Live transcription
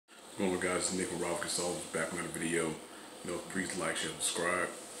Going on, guys? It's Nick from Robert Consultants back with another video. Please like, share, subscribe.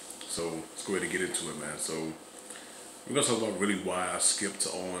 So let's go ahead and get into it, man. So we're gonna talk about really why I skipped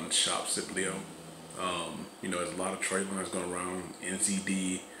on Shop Simplio. There's a lot of trade lines going around.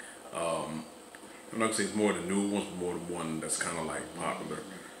 NZD. I'm not gonna say it's more the new ones, but more the one that's kind of like popular.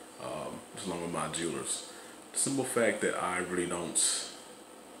 Just along with my jewelers. The simple fact that I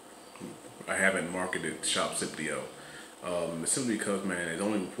haven't marketed Shop Simplio. It's simply because, man, it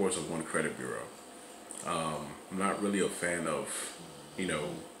only reports of one credit bureau. I'm not really a fan of,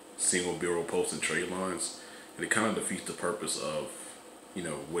 single bureau posted trade lines, and it kind of defeats the purpose of,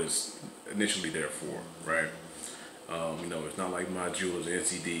 what it's initially there for, right? It's not like my jewelers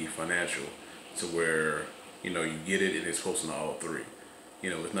NCD Financial, to where, you get it and it's posting to all three.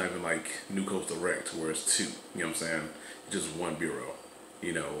 It's not even like New Coast Direct where it's two, you know what I'm saying? It's just one bureau,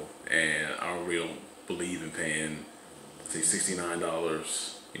 and I really don't believe in paying, say, $69,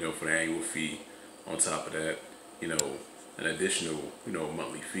 for the annual fee. On top of that, an additional,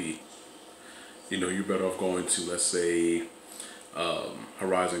 monthly fee. You're better off going to, let's say,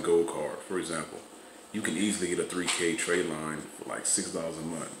 Horizon Gold Card, for example. You can easily get a 3K trade line for like $6 a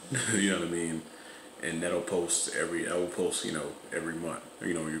month. You know what I mean? And that'll post every month,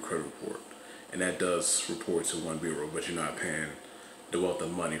 your credit report. And that does report to one bureau, but you're not paying the wealth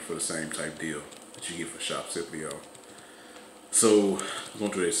of money for the same type deal that you get for Shop Simplio. So, going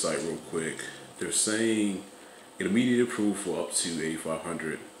through their site real quick, they're saying get immediate approval for up to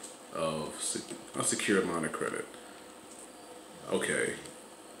 $8,500 of a secured line of credit. Okay,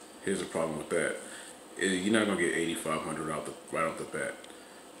 here's the problem with that. You're not gonna get $8,500 right off the bat.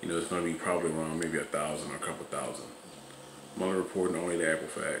 It's gonna be probably around maybe 1,000 or a couple thousand. I'm only reporting only the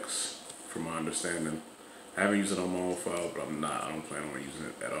Equifax, from my understanding. I haven't used it on my own file, but I don't plan on using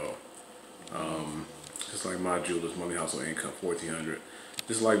it at all. Just like my jewelers, monthly household income $1,400.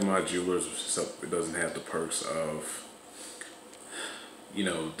 Just like my jewelers, except it doesn't have the perks of,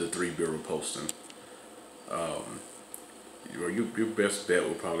 the 3 bureau posting. Your best bet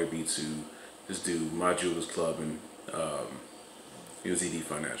would probably be to just do my jewelers club and NZD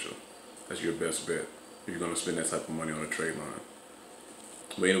Financial. That's your best bet if you're gonna spend that type of money on a trade line.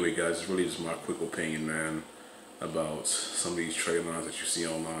 But anyway, guys, it's really just my quick opinion, man, about some of these trade lines that you see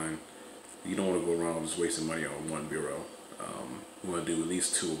online. You don't want to go around just wasting money on one bureau. You want to do at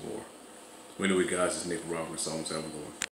least 2 or more. But anyway, guys, it's Nick from Robert Consultants. Have a good one.